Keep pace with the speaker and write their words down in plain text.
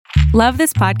Love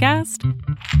this podcast?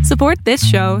 Support this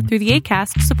show through the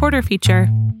Acast supporter feature.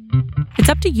 It's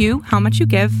up to you how much you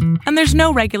give, and there's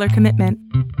no regular commitment.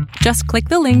 Just click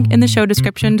the link in the show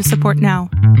description to support now.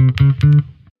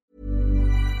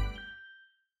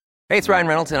 Hey, it's Ryan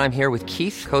Reynolds, and I'm here with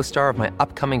Keith, co-star of my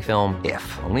upcoming film,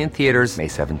 If, only in theaters May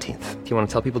 17th. Do you want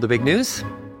to tell people the big news?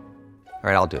 All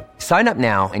right, I'll do it. Sign up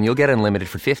now and you'll get unlimited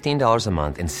for $15 a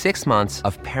month and 6 months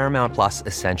of Paramount Plus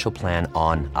Essential Plan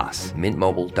on us.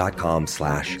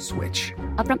 MintMobile.com/switch.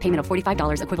 Upfront payment of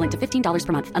 $45 equivalent to $15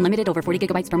 per month. Unlimited over 40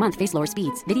 gigabytes per month. Face lower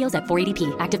speeds. Videos at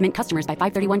 480p. Active Mint customers by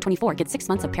 531.24 get 6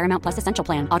 months of Paramount Plus Essential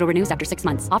Plan. Auto renews after 6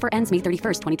 months. Offer ends May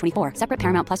 31st, 2024. Separate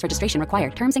Paramount Plus registration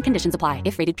required. Terms and conditions apply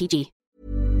if rated PG.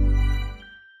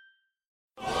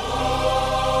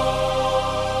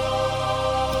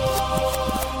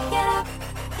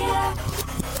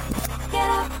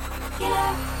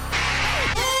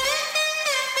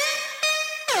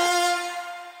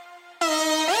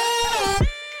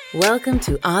 Welcome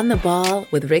to On the Ball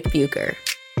with Rick Bucher.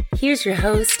 Here's your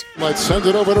host. Let's send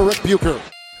it over to Rick Bucher.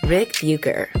 Rick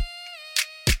Bucher.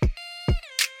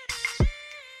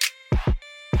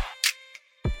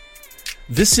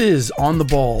 This is On the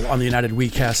Ball on the United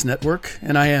WeCast Network,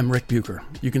 and I am Rick Bucher.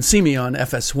 You can see me on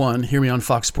FS1, hear me on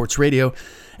Fox Sports Radio,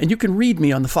 and you can read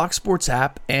me on the Fox Sports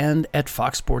app and at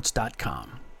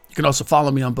foxsports.com. You can also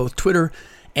follow me on both Twitter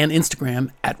and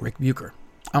Instagram at Rick Bucher.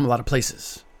 I'm a lot of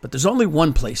places, but there's only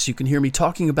one place you can hear me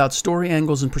talking about story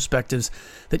angles and perspectives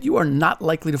that you are not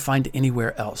likely to find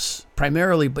anywhere else,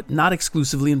 primarily but not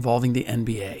exclusively involving the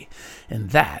NBA, and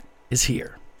that is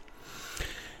here.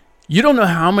 You don't know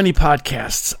how many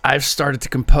podcasts I've started to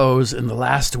compose in the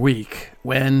last week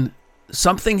when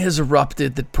something has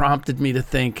erupted that prompted me to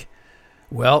think,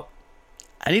 well,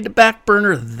 I need to back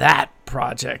burner that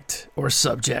project or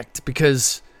subject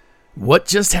because what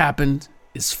just happened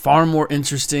is far more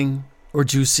interesting or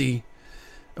juicy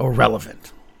or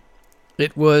relevant.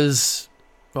 It was,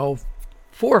 4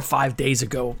 or 5 days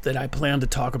ago that I planned to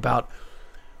talk about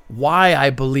why I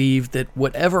believe that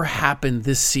whatever happened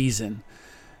this season,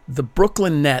 the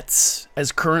Brooklyn Nets,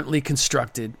 as currently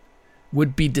constructed,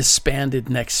 would be disbanded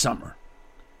next summer.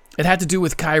 It had to do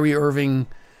with Kyrie Irving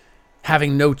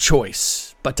having no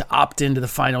choice but to opt into the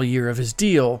final year of his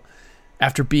deal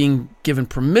after being given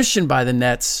permission by the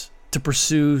Nets to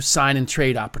pursue sign and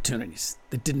trade opportunities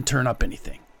that didn't turn up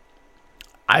anything.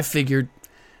 I figured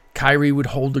Kyrie would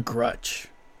hold a grudge,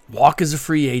 walk as a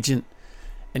free agent,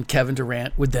 and Kevin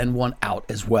Durant would then want out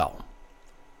as well.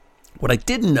 What I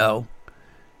didn't know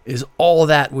is all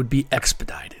that would be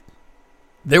expedited.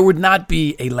 There would not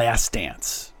be a last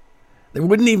dance. There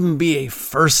wouldn't even be a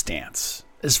first dance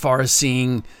as far as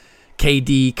seeing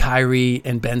KD, Kyrie,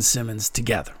 and Ben Simmons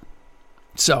together.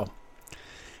 So,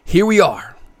 here we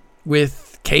are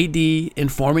with KD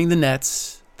informing the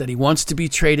Nets that he wants to be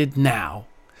traded now,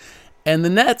 and the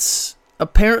Nets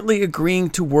apparently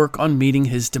agreeing to work on meeting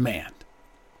his demand.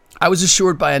 I was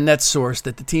assured by a Nets source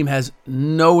that the team has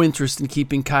no interest in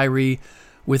keeping Kyrie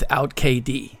without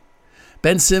KD.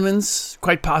 Ben Simmons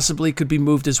quite possibly could be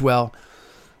moved as well,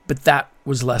 but that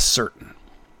was less certain.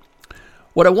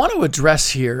 What I want to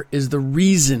address here is the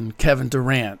reason Kevin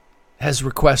Durant has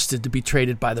requested to be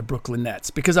traded by the Brooklyn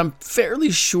Nets, because I'm fairly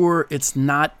sure it's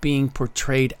not being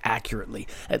portrayed accurately.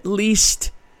 At least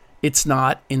it's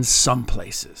not in some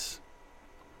places.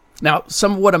 Now,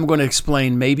 some of what I'm going to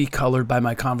explain may be colored by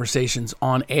my conversations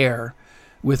on air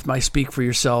with my Speak for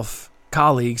Yourself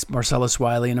colleagues, Marcellus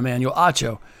Wiley and Emmanuel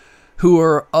Acho, who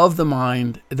are of the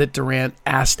mind that Durant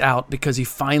asked out because he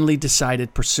finally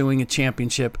decided pursuing a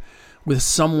championship with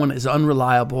someone as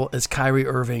unreliable as Kyrie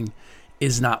Irving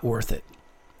is not worth it.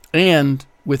 And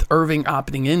with Irving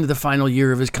opting into the final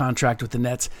year of his contract with the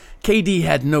Nets, KD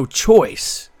had no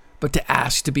choice but to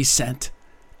ask to be sent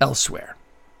elsewhere.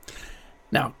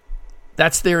 Now,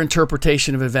 that's their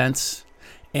interpretation of events,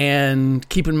 and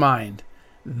keep in mind,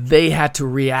 they had to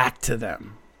react to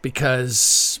them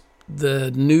because the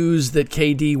news that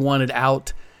KD wanted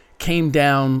out came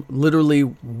down literally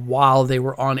while they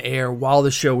were on air, while the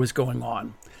show was going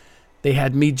on. They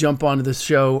had me jump onto the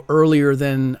show earlier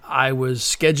than I was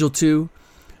scheduled to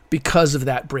because of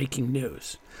that breaking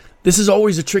news. This is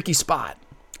always a tricky spot,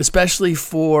 especially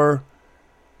for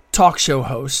talk show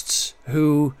hosts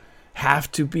who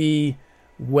have to be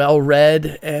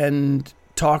well-read and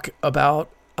talk about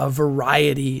a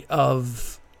variety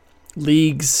of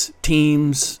leagues,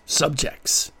 teams,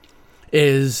 subjects.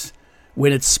 Is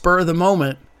when it's spur of the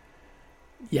moment,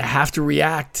 you have to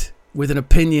react with an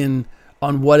opinion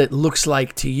on what it looks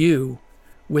like to you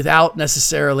without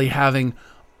necessarily having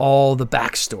all the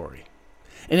backstory.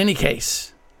 In any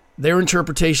case, their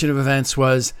interpretation of events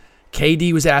was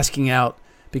KD was asking out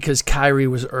because Kyrie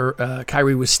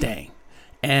was staying.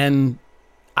 And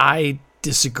I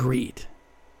disagreed.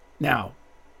 Now,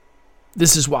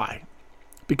 this is why.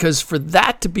 Because for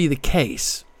that to be the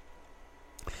case,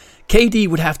 KD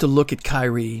would have to look at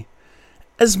Kyrie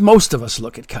as most of us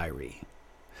look at Kyrie,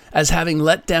 as having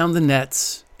let down the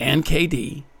Nets and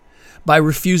KD by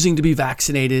refusing to be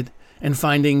vaccinated and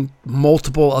finding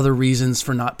multiple other reasons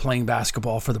for not playing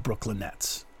basketball for the Brooklyn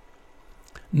Nets.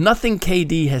 Nothing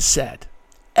KD has said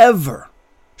ever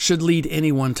should lead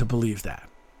anyone to believe that.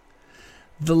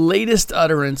 The latest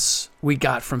utterance we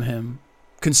got from him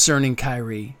concerning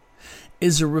Kyrie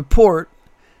is a report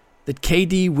that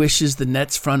KD wishes the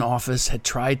Nets front office had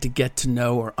tried to get to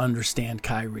know or understand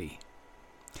Kyrie.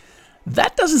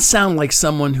 That doesn't sound like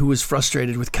someone who is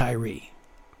frustrated with Kyrie.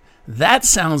 That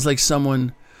sounds like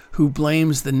someone who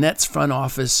blames the Nets front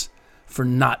office for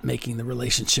not making the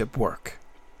relationship work.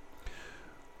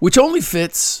 Which only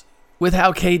fits with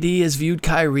how KD has viewed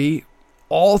Kyrie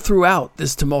all throughout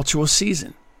this tumultuous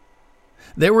season.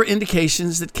 There were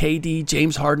indications that KD,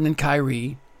 James Harden, and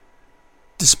Kyrie,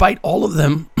 despite all of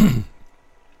them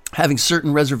having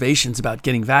certain reservations about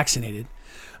getting vaccinated,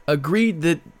 agreed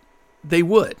that they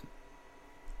would,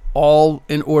 all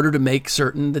in order to make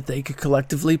certain that they could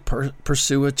collectively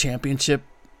pursue a championship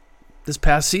this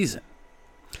past season.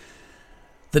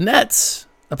 The Nets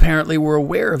apparently were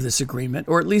aware of this agreement,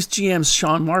 or at least GM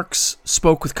Sean Marks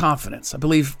spoke with confidence. I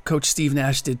believe Coach Steve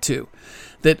Nash did too,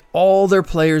 that all their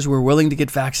players were willing to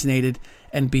get vaccinated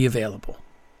and be available.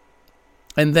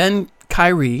 And then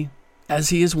Kyrie, as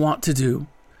he is wont to do,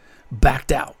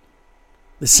 backed out.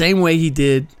 The same way he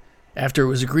did after it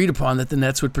was agreed upon that the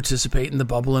Nets would participate in the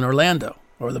bubble in Orlando,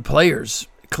 or the players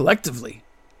collectively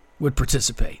would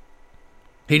participate.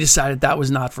 He decided that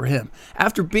was not for him.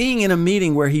 After being in a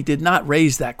meeting where he did not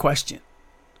raise that question,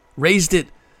 raised it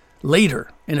later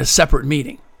in a separate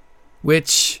meeting,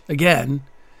 which, again,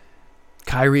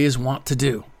 Kyrie is wont to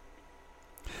do.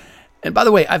 And by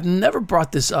the way, I've never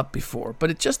brought this up before, but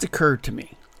it just occurred to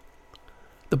me.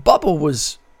 The bubble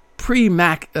was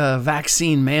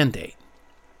pre-vaccine mandate.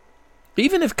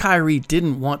 Even if Kyrie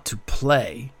didn't want to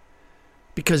play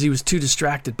because he was too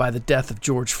distracted by the death of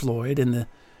George Floyd and the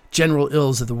general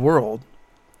ills of the world,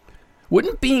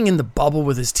 wouldn't being in the bubble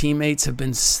with his teammates have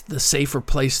been the safer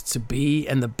place to be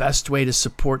and the best way to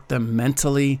support them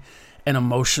mentally and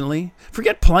emotionally?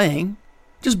 Forget playing.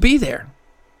 Just be there.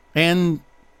 And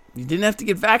you didn't have to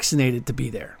get vaccinated to be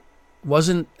there. It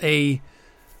wasn't a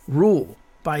rule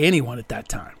by anyone at that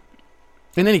time.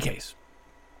 In any case,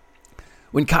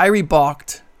 when Kyrie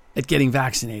balked at getting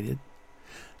vaccinated,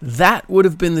 that would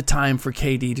have been the time for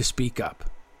KD to speak up,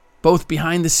 both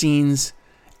behind the scenes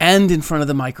and in front of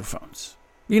the microphones.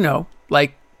 You know,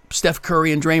 like Steph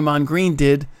Curry and Draymond Green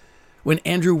did when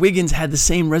Andrew Wiggins had the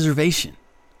same reservation.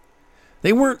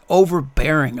 They weren't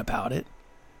overbearing about it,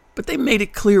 but they made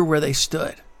it clear where they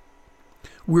stood.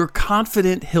 We're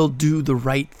confident he'll do the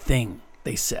right thing,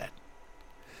 they said.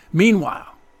 Meanwhile,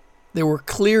 there were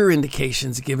clear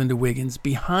indications given to Wiggins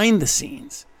behind the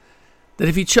scenes that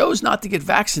if he chose not to get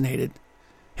vaccinated,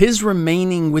 his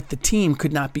remaining with the team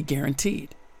could not be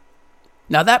guaranteed.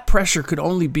 Now, that pressure could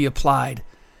only be applied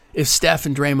if Steph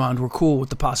and Draymond were cool with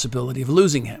the possibility of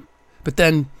losing him. But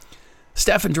then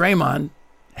Steph and Draymond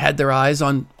had their eyes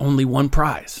on only one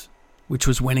prize, which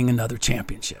was winning another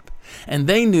championship. And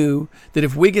they knew that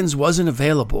if Wiggins wasn't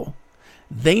available,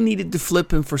 they needed to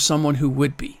flip him for someone who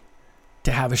would be,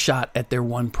 to have a shot at their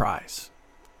one prize.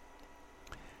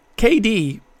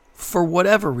 KD, for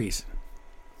whatever reason,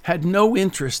 had no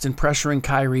interest in pressuring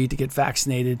Kyrie to get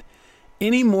vaccinated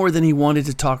any more than he wanted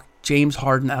to talk James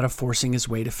Harden out of forcing his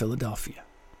way to Philadelphia.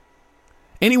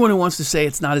 Anyone who wants to say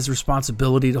it's not his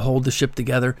responsibility to hold the ship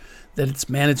together, that it's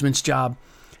management's job,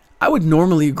 I would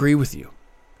normally agree with you.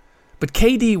 But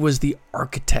KD was the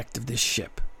architect of this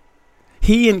ship.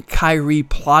 He and Kyrie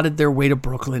plotted their way to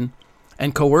Brooklyn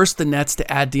and coerced the Nets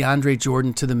to add DeAndre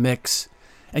Jordan to the mix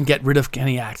and get rid of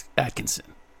Kenny Atkinson.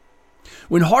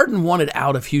 When Harden wanted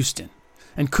out of Houston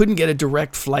and couldn't get a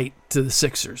direct flight to the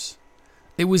Sixers,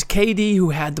 it was KD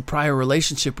who had the prior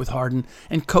relationship with Harden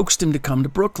and coaxed him to come to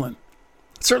Brooklyn.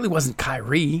 It certainly wasn't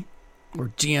Kyrie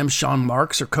or GM Sean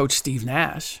Marks or Coach Steve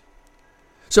Nash.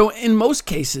 So in most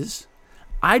cases,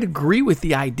 I'd agree with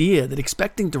the idea that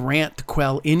expecting Durant to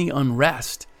quell any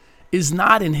unrest is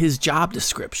not in his job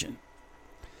description.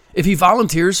 If he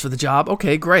volunteers for the job,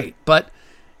 okay, great, but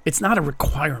it's not a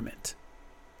requirement.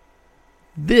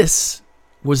 This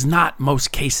was not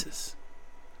most cases.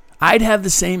 I'd have the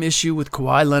same issue with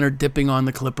Kawhi Leonard dipping on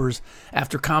the Clippers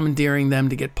after commandeering them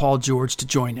to get Paul George to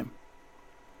join him.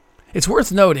 It's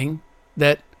worth noting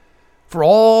that For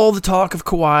all the talk of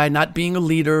Kawhi not being a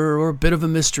leader or a bit of a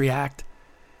mystery act,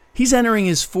 he's entering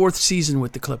his 4th season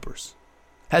with the Clippers.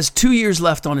 Has 2 years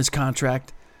left on his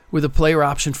contract with a player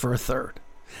option for a 3rd.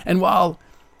 And while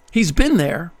he's been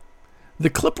there, the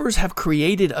Clippers have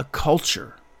created a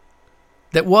culture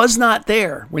that was not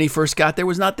there when he first got there,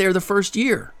 was not there the first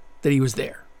year that he was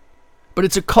there. But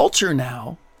it's a culture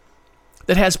now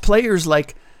that has players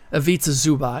like Ivica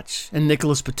Zubac and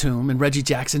Nicholas Batum and Reggie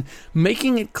Jackson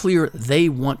making it clear they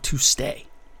want to stay.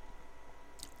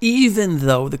 Even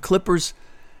though the Clippers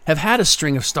have had a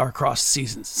string of star-crossed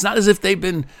seasons. It's not as if they've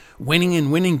been winning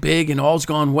and winning big and all's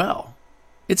gone well.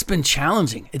 It's been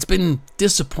challenging. It's been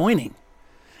disappointing.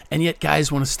 And yet guys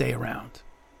want to stay around.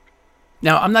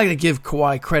 Now, I'm not going to give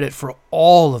Kawhi credit for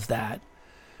all of that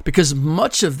because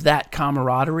much of that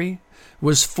camaraderie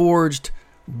was forged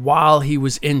while he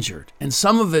was injured. And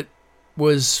some of it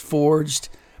was forged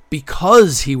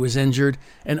because he was injured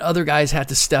and other guys had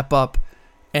to step up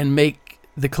and make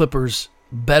the Clippers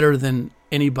better than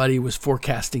anybody was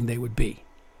forecasting they would be.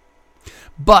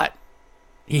 But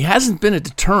he hasn't been a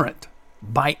deterrent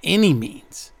by any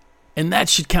means, and that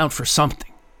should count for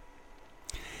something.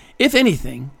 If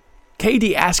anything,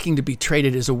 KD asking to be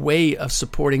traded is a way of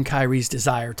supporting Kyrie's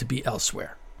desire to be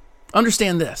elsewhere.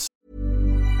 Understand this.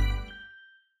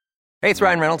 Hey, it's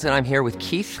Ryan Reynolds, and I'm here with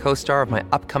Keith, co-star of my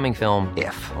upcoming film,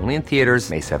 If, only in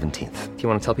theaters May 17th. Do you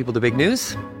want to tell people the big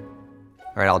news?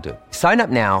 All right, I'll do it. Sign up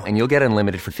now and you'll get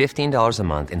unlimited for $15 a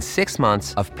month and 6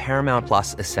 months of Paramount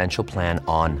Plus Essential Plan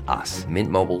on us.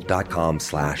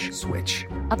 MintMobile.com/switch.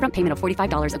 Upfront payment of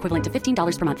 $45 equivalent to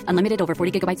 $15 per month. Unlimited over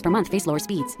 40 gigabytes per month. Face lower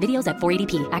speeds. Videos at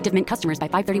 480p. Active Mint customers by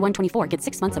 531.24 get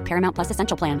 6 months of Paramount Plus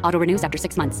Essential Plan. Auto renews after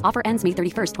 6 months. Offer ends May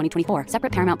 31st, 2024.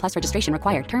 Separate Paramount Plus registration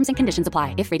required. Terms and conditions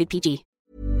apply if rated PG.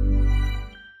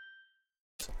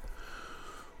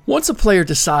 Once a player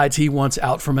decides he wants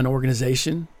out from an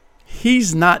organization,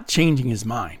 he's not changing his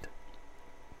mind.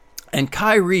 And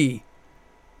Kyrie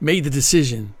made the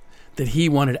decision that he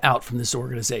wanted out from this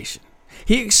organization.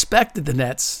 He expected the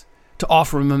Nets to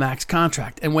offer him a max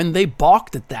contract. And when they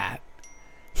balked at that,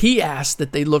 he asked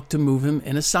that they look to move him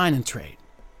in a sign and trade.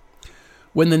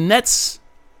 When the Nets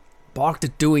balked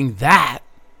at doing that,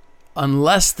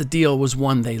 unless the deal was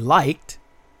one they liked,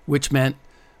 which meant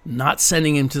not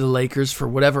sending him to the Lakers for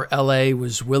whatever LA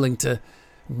was willing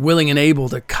and able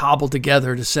to cobble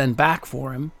together to send back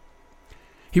for him,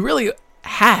 he really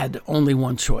had only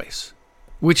one choice,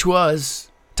 which was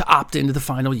to opt into the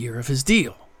final year of his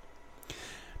deal.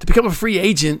 To become a free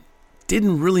agent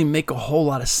didn't really make a whole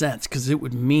lot of sense because it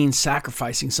would mean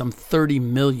sacrificing some $30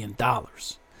 million.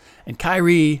 And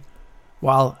Kyrie,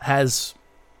 while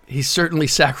he's certainly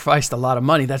sacrificed a lot of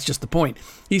money, that's just the point.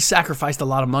 He's sacrificed a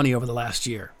lot of money over the last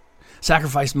year.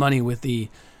 Sacrificed money with the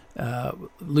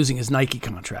losing his Nike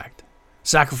contract.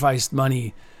 Sacrificed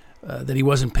money that he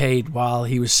wasn't paid while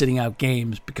he was sitting out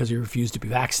games because he refused to be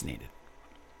vaccinated.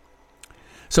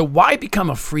 So why become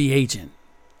a free agent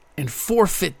and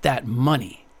forfeit that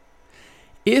money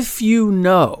if you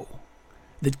know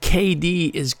that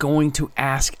KD is going to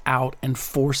ask out and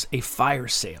force a fire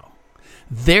sale,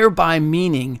 thereby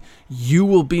meaning you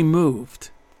will be moved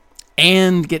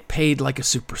and get paid like a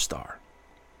superstar?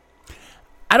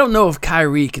 I don't know if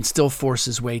Kyrie can still force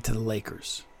his way to the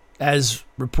Lakers, as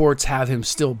reports have him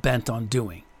still bent on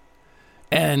doing.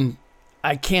 And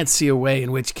I can't see a way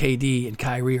in which KD and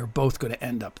Kyrie are both going to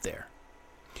end up there.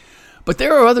 But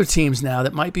there are other teams now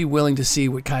that might be willing to see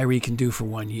what Kyrie can do for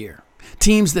 1 year.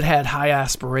 Teams that had high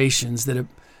aspirations that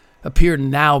appear to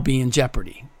now be in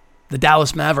jeopardy. The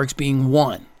Dallas Mavericks being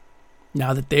one,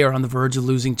 now that they are on the verge of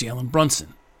losing Jalen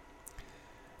Brunson.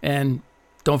 And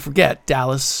don't forget,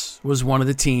 Dallas was one of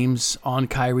the teams on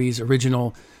Kyrie's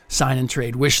original sign and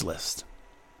trade wish list.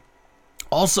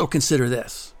 Also consider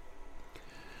this.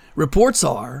 Reports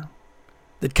are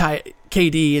that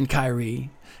KD and Kyrie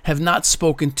have not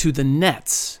spoken to the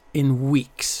Nets in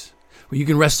weeks. Well, you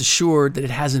can rest assured that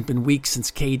it hasn't been weeks since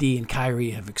KD and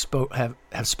Kyrie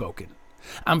have spoken.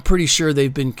 I'm pretty sure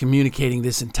they've been communicating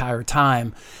this entire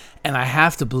time, and I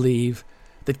have to believe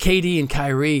that KD and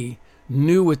Kyrie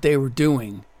knew what they were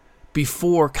doing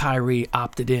before Kyrie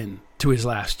opted in to his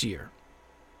last year.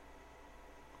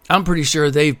 I'm pretty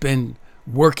sure they've been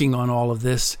working on all of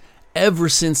this ever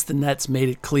since the Nets made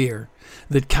it clear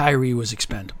that Kyrie was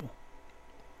expendable.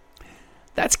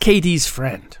 That's KD's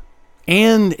friend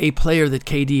and a player that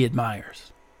KD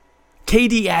admires.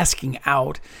 KD asking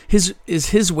out is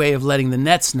his way of letting the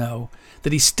Nets know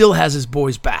that he still has his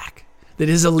boys back, that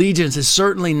his allegiance is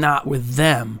certainly not with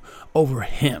them over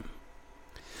him.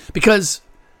 Because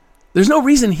there's no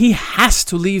reason he has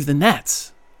to leave the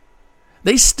Nets.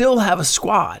 They still have a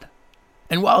squad.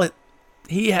 And while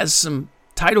he has some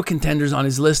title contenders on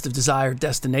his list of desired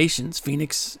destinations,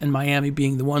 Phoenix and Miami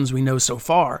being the ones we know so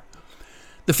far,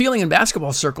 the feeling in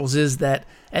basketball circles is that,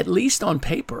 at least on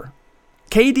paper,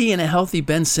 KD and a healthy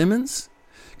Ben Simmons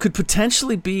could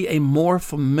potentially be a more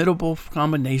formidable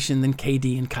combination than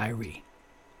KD and Kyrie.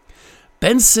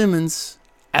 Ben Simmons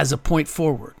as a point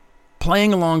forward,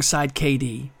 playing alongside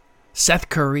KD, Seth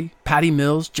Curry, Patty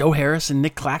Mills, Joe Harris, and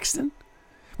Nick Claxton,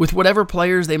 with whatever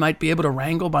players they might be able to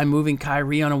wrangle by moving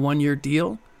Kyrie on a one-year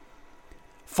deal,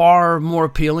 far more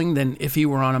appealing than if he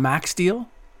were on a max deal.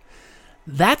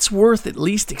 That's worth at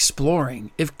least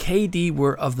exploring if KD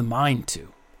were of the mind to.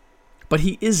 But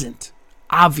he isn't,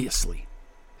 obviously.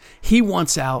 He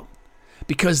wants out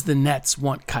because the Nets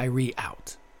want Kyrie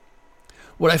out.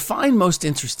 What I find most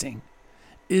interesting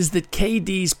is that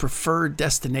KD's preferred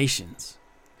destinations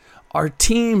are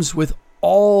teams with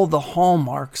all the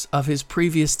hallmarks of his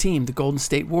previous team, the Golden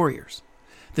State Warriors.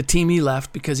 The team he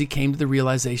left because he came to the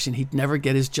realization he'd never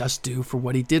get his just due for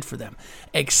what he did for them,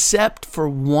 except for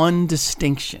one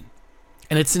distinction,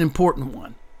 and it's an important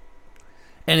one.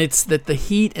 And it's that the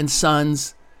Heat and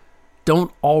Suns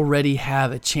don't already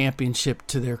have a championship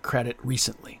to their credit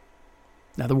recently.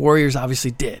 Now, the Warriors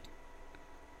obviously did.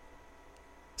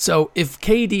 So if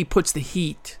KD puts the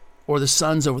Heat or the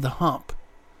Suns over the hump,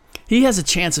 he has a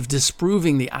chance of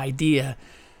disproving the idea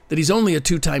that he's only a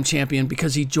two-time champion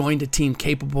because he joined a team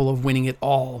capable of winning it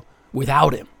all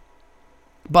without him.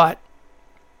 But,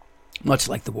 much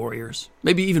like the Warriors,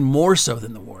 maybe even more so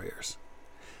than the Warriors,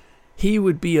 he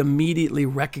would be immediately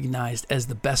recognized as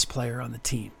the best player on the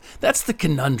team. That's the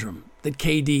conundrum that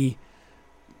KD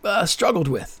struggled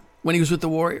with when he was with the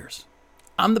Warriors.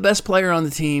 I'm the best player on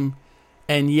the team,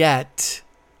 and yet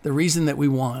the reason that we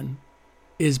won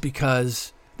is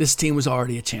because this team was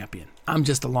already a champion. I'm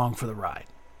just along for the ride.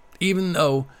 Even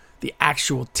though the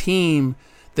actual team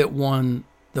that won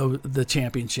the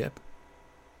championship,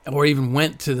 or even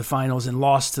went to the finals and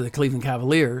lost to the Cleveland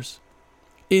Cavaliers,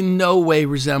 in no way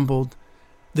resembled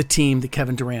the team that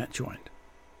Kevin Durant joined.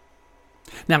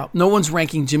 Now, no one's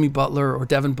ranking Jimmy Butler or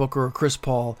Devin Booker or Chris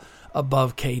Paul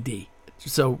above KD.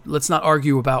 So let's not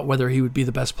argue about whether he would be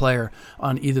the best player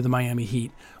on either the Miami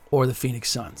Heat or the Phoenix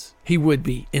Suns. He would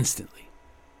be instantly.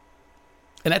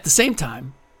 And at the same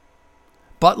time,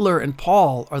 Butler and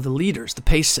Paul are the leaders, the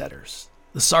pace setters,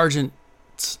 the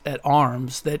sergeants at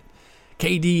arms that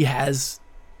KD has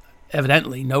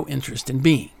evidently no interest in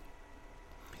being.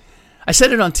 I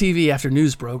said it on TV after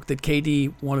news broke that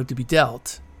KD wanted to be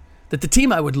dealt, that the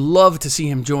team I would love to see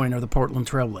him join are the Portland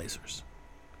Trailblazers.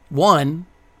 One,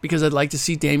 because I'd like to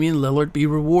see Damian Lillard be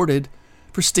rewarded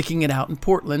for sticking it out in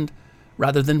Portland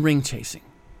rather than ring chasing.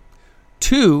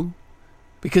 Two,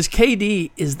 because KD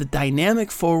is the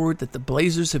dynamic forward that the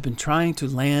Blazers have been trying to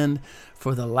land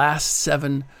for the last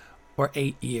 7 or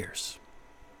 8 years.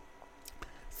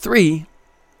 3,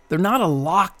 they're not a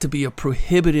lock to be a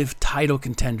prohibitive title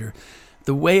contender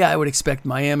the way I would expect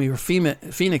Miami or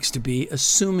Phoenix to be,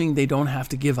 assuming they don't have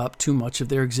to give up too much of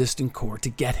their existing core to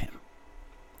get him.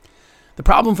 The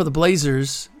problem for the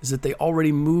Blazers is that they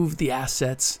already moved the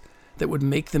assets that would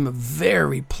make them a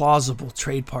very plausible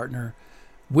trade partner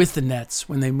with the Nets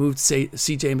when they moved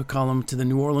C.J. McCollum to the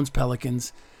New Orleans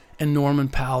Pelicans and Norman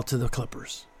Powell to the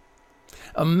Clippers.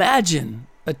 Imagine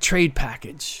a trade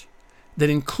package that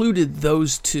included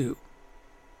those two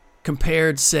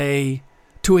compared, say,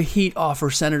 to a Heat offer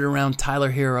centered around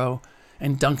Tyler Hero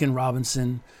and Duncan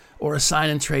Robinson, or a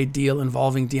sign-and-trade deal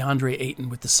involving DeAndre Ayton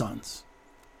with the Suns.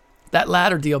 That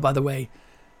latter deal, by the way,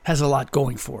 has a lot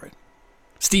going for it.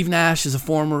 Steve Nash is a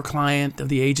former client of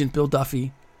the agent Bill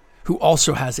Duffy, who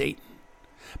also has Ayton.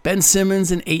 Ben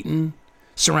Simmons and Ayton,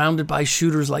 surrounded by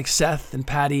shooters like Seth and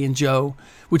Patty and Joe,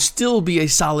 would still be a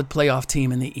solid playoff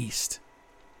team in the East.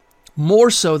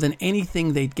 More so than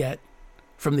anything they'd get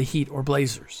from the Heat or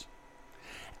Blazers.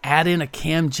 Add in a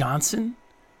Cam Johnson,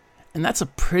 and that's a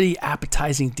pretty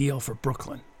appetizing deal for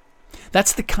Brooklyn.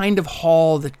 That's the kind of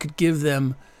haul that could give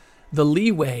them the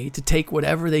leeway to take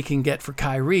whatever they can get for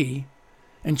Kyrie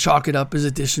and chalk it up as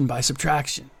addition by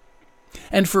subtraction.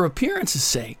 And for appearance's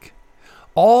sake,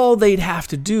 all they'd have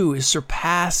to do is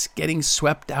surpass getting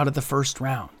swept out of the first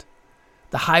round,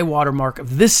 the high water mark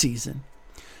of this season,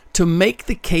 to make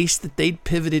the case that they'd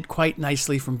pivoted quite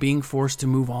nicely from being forced to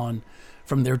move on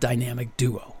from their dynamic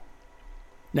duo.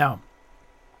 Now,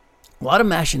 a lot of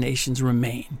machinations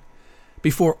remain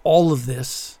before all of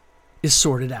this is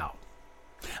sorted out.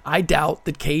 I doubt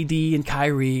that KD and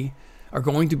Kyrie are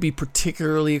going to be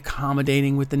particularly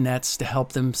accommodating with the Nets to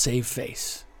help them save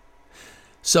face.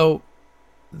 So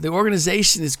the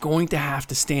organization is going to have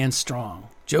to stand strong.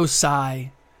 Joe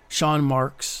Tsai, Sean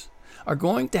Marks, are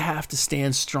going to have to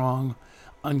stand strong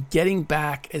on getting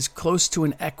back as close to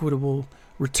an equitable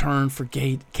return for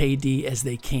KD as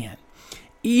they can,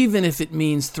 even if it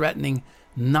means threatening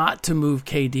not to move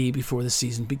KD before the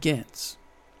season begins.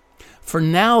 For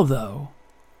now, though,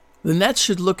 the Nets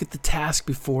should look at the task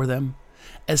before them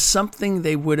as something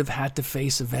they would have had to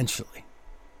face eventually.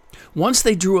 Once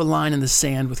they drew a line in the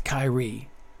sand with Kyrie,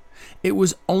 it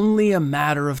was only a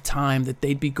matter of time that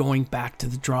they'd be going back to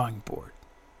the drawing board.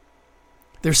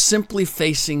 They're simply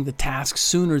facing the task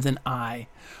sooner than I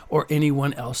or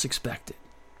anyone else expected.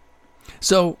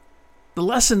 So, the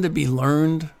lesson to be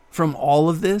learned from all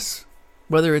of this,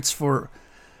 whether it's for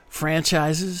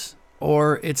franchises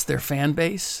or it's their fan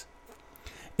base,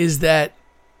 is that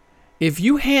if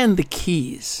you hand the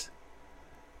keys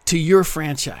to your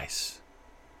franchise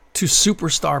to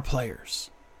superstar players,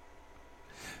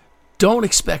 don't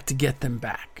expect to get them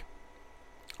back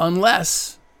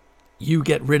unless you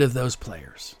get rid of those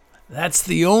players. That's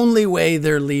the only way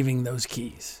they're leaving those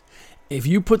keys. If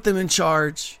you put them in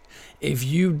charge, if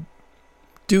you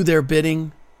do their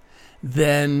bidding,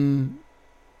 then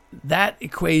that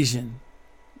equation,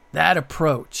 that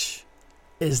approach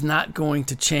is not going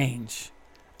to change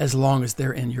as long as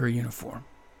they're in your uniform.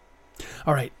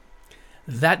 All right,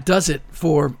 that does it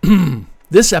for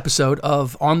this episode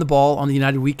of On the Ball on the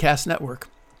United Weekcast Network.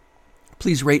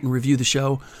 Please rate and review the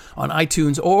show on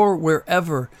iTunes or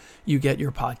wherever you get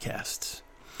your podcasts.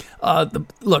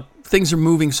 Look, things are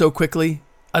moving so quickly.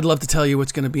 I'd love to tell you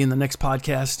what's going to be in the next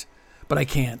podcast, but I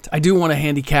can't. I do want to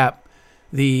handicap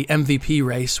the MVP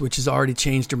race, which has already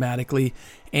changed dramatically,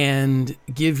 and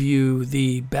give you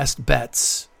the best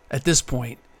bets at this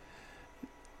point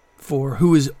for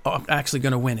who is actually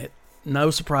going to win it.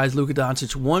 No surprise, Luka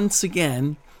Doncic once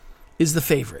again is the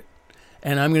favorite.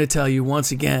 And I'm going to tell you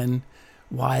once again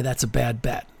why that's a bad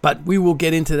bet. But we will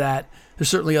get into that. There's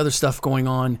certainly other stuff going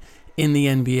on in the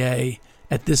NBA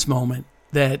at this moment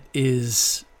that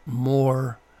is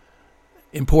more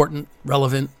important,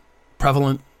 relevant,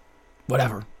 prevalent,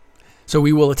 whatever. So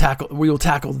we will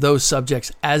tackle those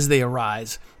subjects as they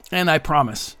arise. And I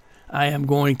promise I am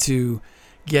going to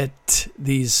get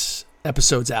these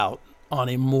episodes out on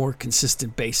a more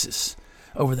consistent basis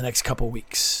over the next couple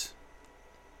weeks.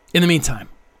 In the meantime,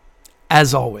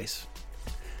 as always,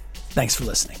 thanks for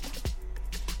listening.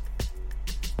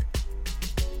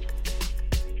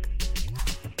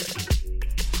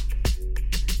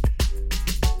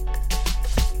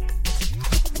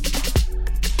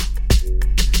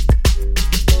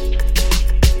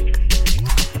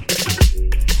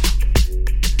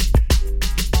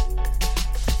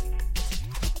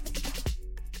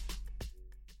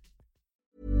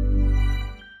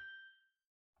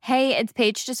 Hey, it's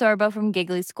Paige DeSorbo from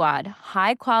Giggly Squad.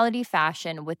 High quality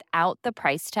fashion without the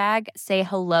price tag. Say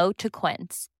hello to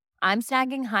Quince. I'm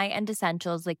snagging high-end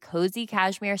essentials like cozy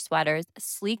cashmere sweaters,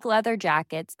 sleek leather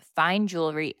jackets, fine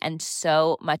jewelry, and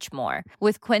so much more.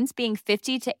 With Quince being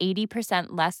 50 to 80%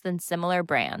 less than similar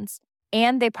brands.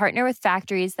 And they partner with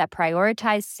factories that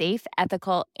prioritize safe,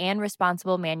 ethical, and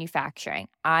responsible manufacturing.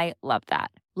 I love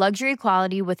that. Luxury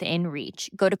quality within reach.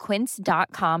 Go to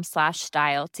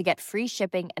quince.com/style to get free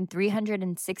shipping and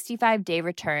 365-day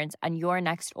returns on your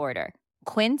next order.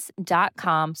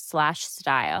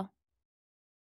 Quince.com/style.